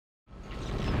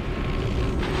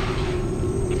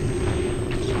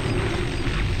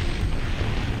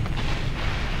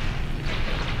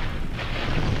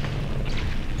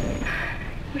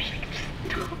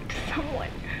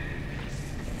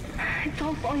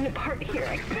falling apart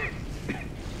here.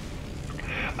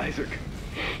 Isaac.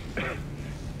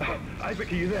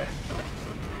 Isaac, are you there?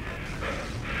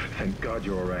 Thank God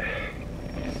you're alright.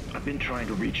 I've been trying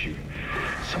to reach you.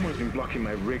 Someone's been blocking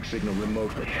my rig signal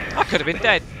remotely. I could have been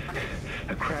dead.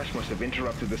 A crash must have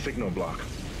interrupted the signal block.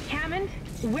 Hammond,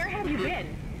 where have you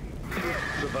been?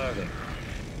 Surviving.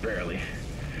 Barely.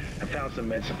 I found some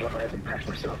med supplies and patched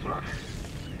myself up.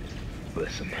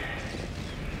 Listen.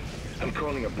 I'm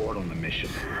calling aboard on the mission.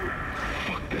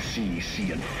 Fuck the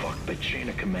CEC and fuck the chain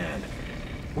of command.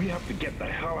 We have to get the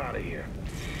hell out of here.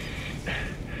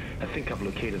 I think I've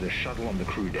located a shuttle on the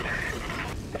crew deck.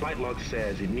 Flight log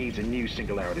says it needs a new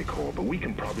singularity core, but we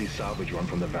can probably salvage one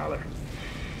from the Valor.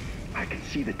 I can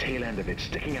see the tail end of it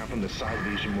sticking out from the side of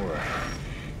the Ishimura.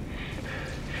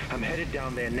 I'm headed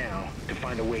down there now to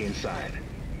find a way inside.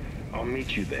 I'll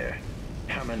meet you there.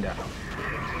 Hammond out.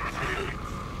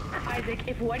 Isaac,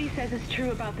 if what he says is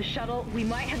true about the shuttle, we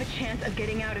might have a chance of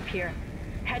getting out of here.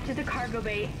 Head to the cargo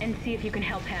bay and see if you can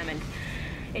help Hammond.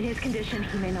 In his condition,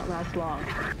 he may not last long.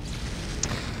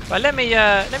 Right, let me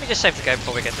just save the game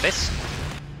before we get to this.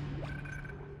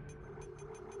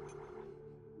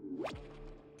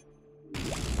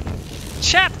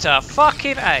 Chapter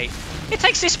fucking 8. It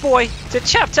takes this boy to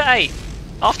chapter 8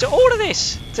 after all of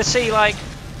this to see, like,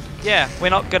 yeah, we're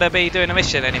not gonna be doing a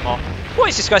mission anymore. What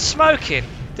is this guy smoking?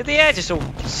 Did the air just all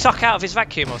suck out of his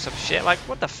vacuum or some shit? Like,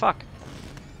 what the fuck?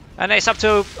 And it's up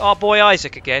to our boy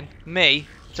Isaac again, me,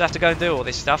 to have to go and do all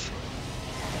this stuff.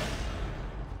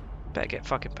 Better get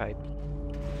fucking paid.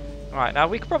 Right, now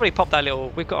we could probably pop that little...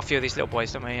 We've got a few of these little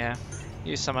boys, don't we? Yeah.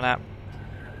 Use some of that.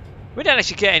 We don't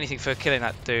actually get anything for killing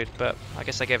that dude, but I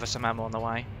guess they gave us some ammo on the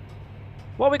way.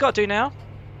 What we got to do now?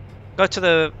 Go to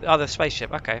the other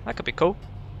spaceship. Okay, that could be cool.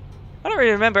 I don't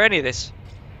really remember any of this.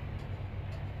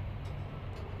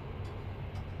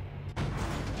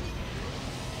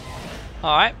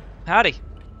 Alright, howdy.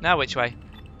 Now which way?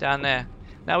 Down there.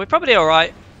 Now we're probably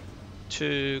alright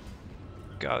to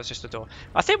go. It's just a door.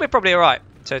 I think we're probably alright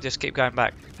to just keep going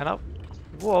back. Hello?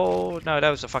 Whoa, no, that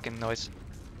was a fucking noise.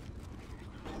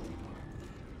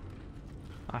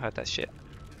 I heard that shit.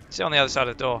 Sit on the other side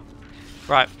of the door.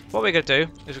 Right, what we're going to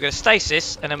do is we're going to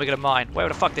stasis and then we're going to mine. Where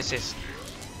the fuck this is?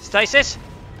 Stasis?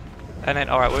 And then,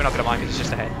 alright, we're not going to mine because it's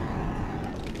just ahead.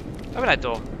 Open that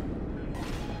door.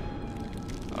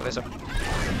 Oh, there's a...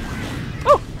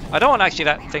 Oh! I don't want actually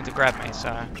that thing to grab me,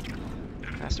 so...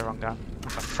 That's the wrong gun. Oh,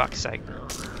 for fuck's sake.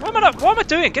 What am I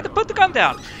doing? Put the gun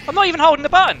down! I'm not even holding the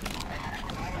button!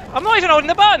 I'm not even holding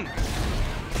the button!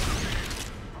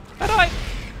 How do I...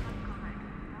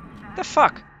 The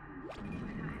fuck?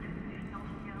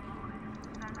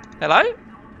 Hello?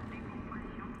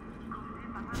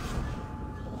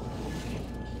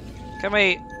 Can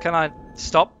I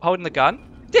stop holding the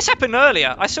gun? This happened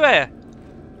earlier, I swear.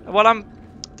 Well,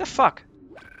 the fuck?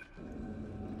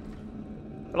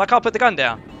 Well, I can't put the gun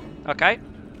down. Okay.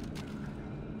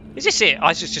 Is this it?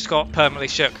 I just got permanently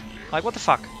shook. Like, what the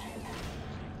fuck?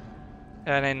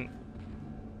 And then...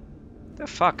 The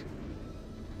fuck?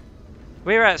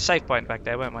 We were at a save point back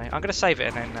there, weren't we? I'm gonna save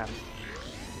it and then...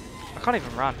 I can't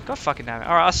even run. God fucking damn it.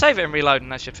 Alright, I'll save it and reload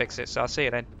and that should fix it, so I'll see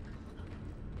you then.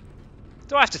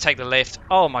 Do I have to take the lift?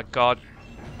 Oh my god.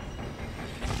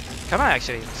 Can I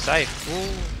actually even save?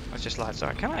 Ooh, I just lied,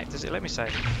 sorry. Can I? Does it let me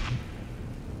save?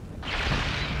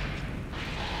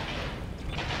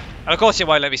 And of course it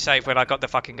won't let me save when I got the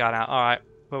fucking gun out. Alright,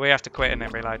 well we have to quit and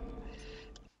then reload.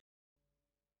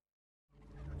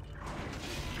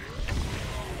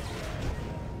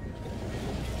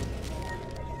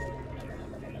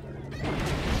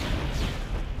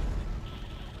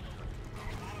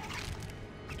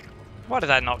 Why did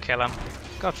that not kill him?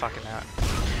 God fucking hell.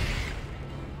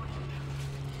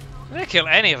 I didn't kill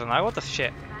any of them though, what the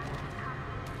shit?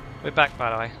 We're back by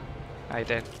the way. How you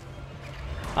doing?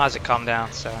 Isaac calmed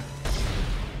down, so...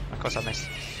 Of course I missed.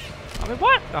 I mean,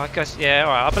 what? Oh, I guess, yeah,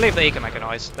 alright, I believe that he can make a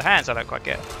noise. The hands I don't quite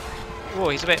get. Whoa,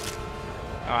 he's a bit...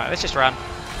 Alright, let's just run.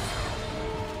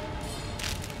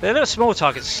 The little small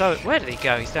targets so... Where did he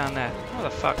go? He's down there. What the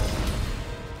fuck?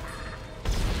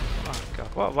 Oh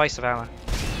god, what a waste of ammo.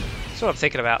 That's what I'm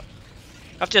thinking about.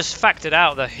 I've just factored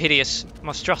out the hideous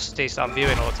monstrosities that I'm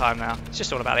viewing all the time now. It's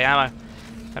just all about the ammo.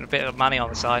 And a bit of money on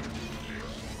the side.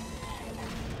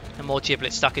 And more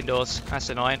giblets stuck indoors. That's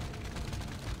annoying.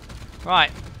 Right.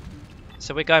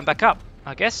 So we're going back up,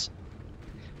 I guess.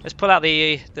 Let's pull out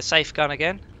the safe gun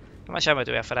again. How much ammo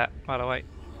do we have for that? By the way.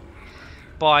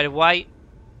 By the way.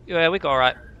 Yeah, we got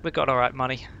alright. We got alright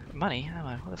money. Money?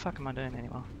 Ammo? What the fuck am I doing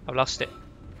anymore? I've lost it.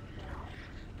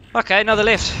 Okay, another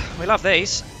lift. We love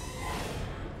these.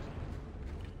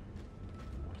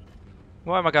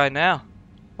 Where am I going now?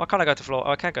 Why can't I go to floor?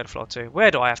 Oh, I can't go to floor 2.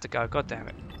 Where do I have to go? God damn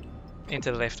it.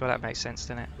 Into the lift. Well, that makes sense,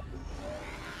 doesn't it?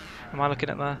 Am I looking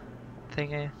at the thing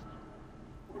here?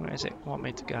 Where is it? Want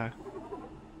me to go?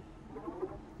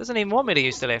 Doesn't even want me to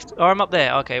use the lift. Oh, I'm up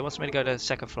there. Okay, it wants me to go to the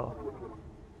 2nd floor.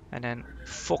 And then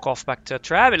fuck off back to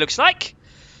tram, it looks like.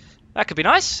 That could be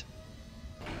nice.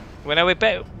 Well, no,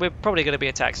 we're probably going to be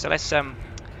attacked, so let's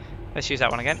use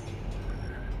that one again.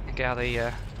 And get out of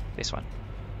the, this one.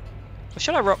 Or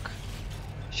should I rock?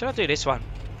 Should I do this one?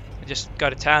 And just go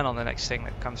to town on the next thing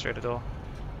that comes through the door?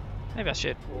 Maybe I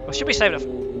should. Or should we save it?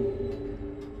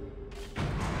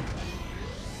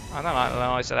 I don't like the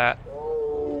noise of that.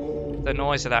 The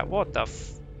noise of that. What the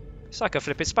f... It's like a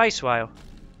flipping space whale.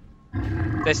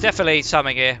 There's definitely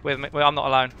something here with me. Well, I'm not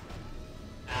alone.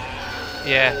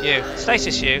 Yeah, you.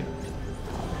 Stasis, you.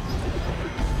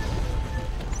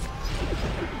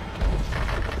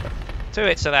 Two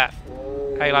hits of that.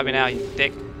 How you like me now, you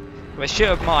dick? Well, shoot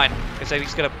at mine, because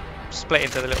he's going to split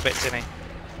into the little bits, isn't he?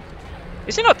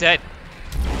 Is he not dead?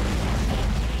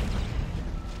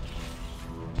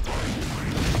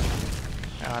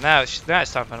 Oh, now it's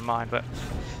time for the mine, but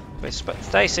we split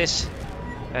stasis,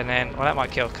 and then, well, that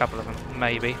might kill a couple of them,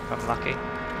 maybe, if I'm lucky.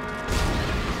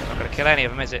 Not going to kill any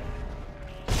of them, is it?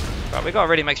 Right, we've got to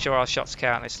really make sure our shots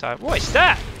count this time. What is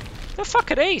that? The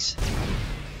fuck are these?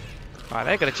 Right,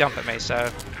 they're going to jump at me, so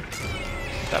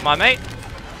don't mind me.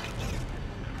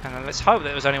 And then let's hope that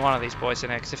there was only one of these boys in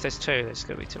there, because if there's two, there's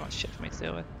going to be too much shit for me to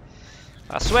deal with.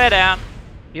 I swear down,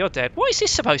 you're dead. What is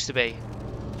this supposed to be?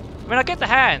 I mean, I get the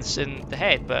hands and the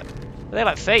head, but they're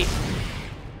like feet.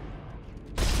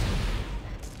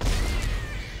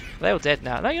 They're all dead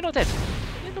now. No, you're not dead.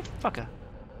 You little fucker.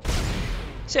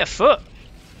 Is it a foot?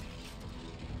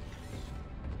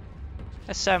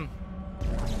 Let's, can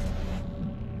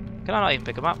I not even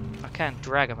pick them up? I can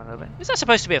drag them a little bit. Is that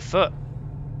supposed to be a foot?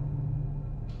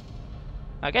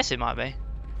 I guess it might be.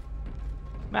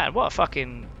 Man, what a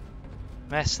fucking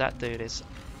mess that dude is.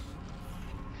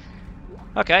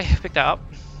 Okay, pick that up.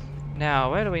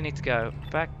 Now, where do we need to go?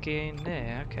 Back in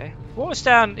there, okay. What was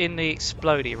down in the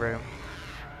explodey room?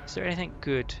 Is there anything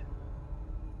good?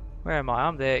 Where am I?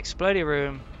 I'm there. Explodey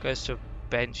room goes to a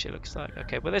bench, it looks like.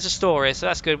 Okay, well there's a store here, so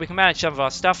that's good. We can manage some of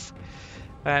our stuff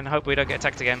and hope we don't get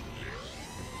attacked again.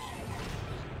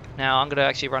 Now, I'm going to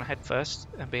actually run ahead first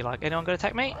and be like, anyone going to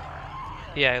attack me?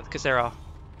 Yeah, because there are.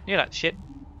 You know that shit.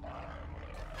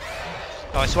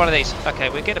 Oh, it's one of these. Okay,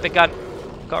 we get a big gun.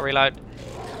 Got to reload.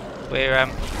 We're,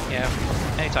 yeah,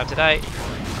 anytime today.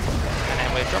 And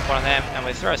then we'll drop one of them and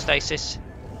we'll throw a stasis.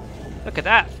 Look at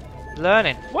that.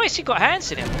 Learning. Why has he got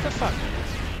hands in him? What the fuck?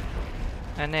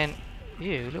 And then,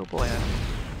 you, little boy.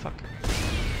 Fuck.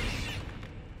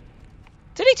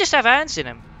 Did he just have hands in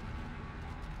him?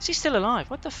 Is he still alive?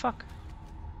 What the fuck?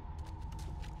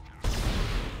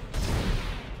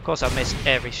 Of course I missed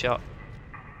every shot.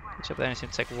 Which up there only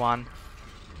seems to take one.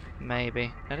 Maybe.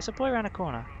 Now there's a boy around the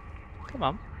corner. Come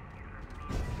on.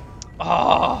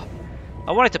 Oh!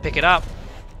 I wanted to pick it up.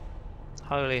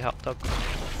 Holy hot dog.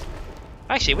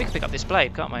 Actually, we can pick up this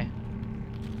blade, can't we?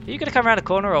 Are you going to come around the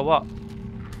corner or what?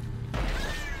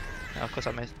 Oh, of course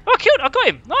I missed. Oh, cute! I got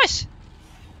him! Nice!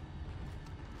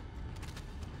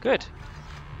 Good.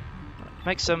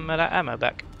 Make some of that ammo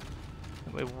back.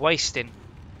 We're wasting.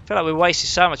 I feel like we're wasting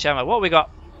so much ammo. What have we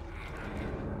got?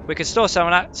 We can store some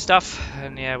of that stuff.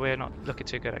 And yeah, we're not looking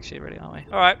too good actually, really, aren't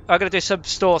we? Alright, I'm going to do some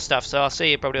store stuff. So I'll see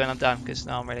you probably when I'm done. Because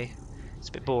now I'm really... It's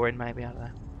a bit boring maybe, I don't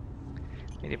know.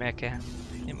 Need to make an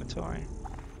inventory.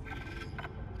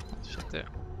 Should do.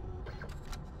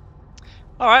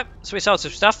 Alright, so we sold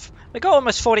some stuff. We got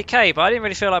almost 40k, but I didn't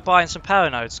really feel like buying some power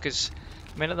nodes. Because,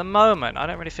 I mean, at the moment, I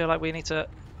don't really feel like we need to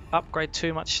upgrade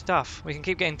too much stuff. We can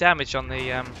keep getting damage on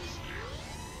the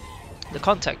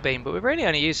contact beam, but we're really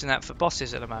only using that for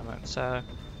bosses at the moment. So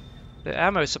the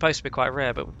ammo is supposed to be quite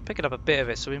rare, but we're picking up a bit of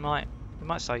it, so we might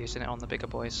start using it on the bigger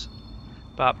boys.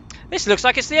 But this looks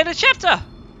like it's the end of the chapter.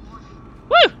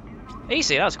 Woo!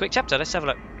 Easy. That was a quick chapter. Let's have a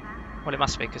look. Well, it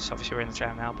must be because obviously we're in the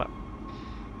tram now. But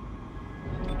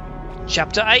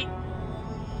chapter 8,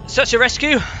 search and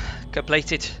rescue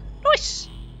completed. Nice,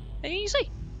 easy.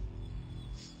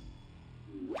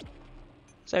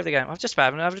 Save the game. I've just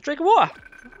about having a drink of water.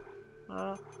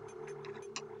 Come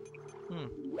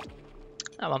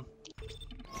on.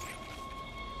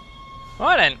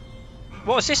 Right then.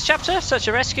 What was this chapter? Search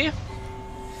and rescue?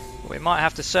 We might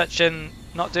have to search and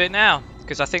not do it now,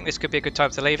 because I think this could be a good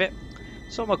time to leave it.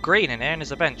 It's all more green in here, and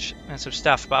there's a bench and some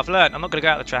stuff. But I've learned I'm not going to go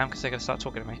out of the tram because they're going to start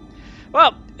talking to me.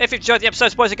 Well, if you've enjoyed the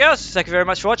episodes, boys and girls, thank you very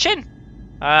much for watching.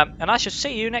 And I shall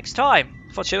see you next time.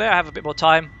 Fortunately, I have a bit more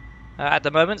time at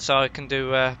the moment, so I can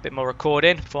do a bit more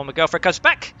recording before my girlfriend comes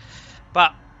back.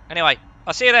 But anyway,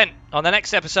 I'll see you then on the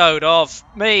next episode of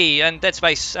me and Dead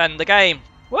Space and the game.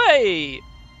 Way!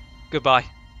 Goodbye.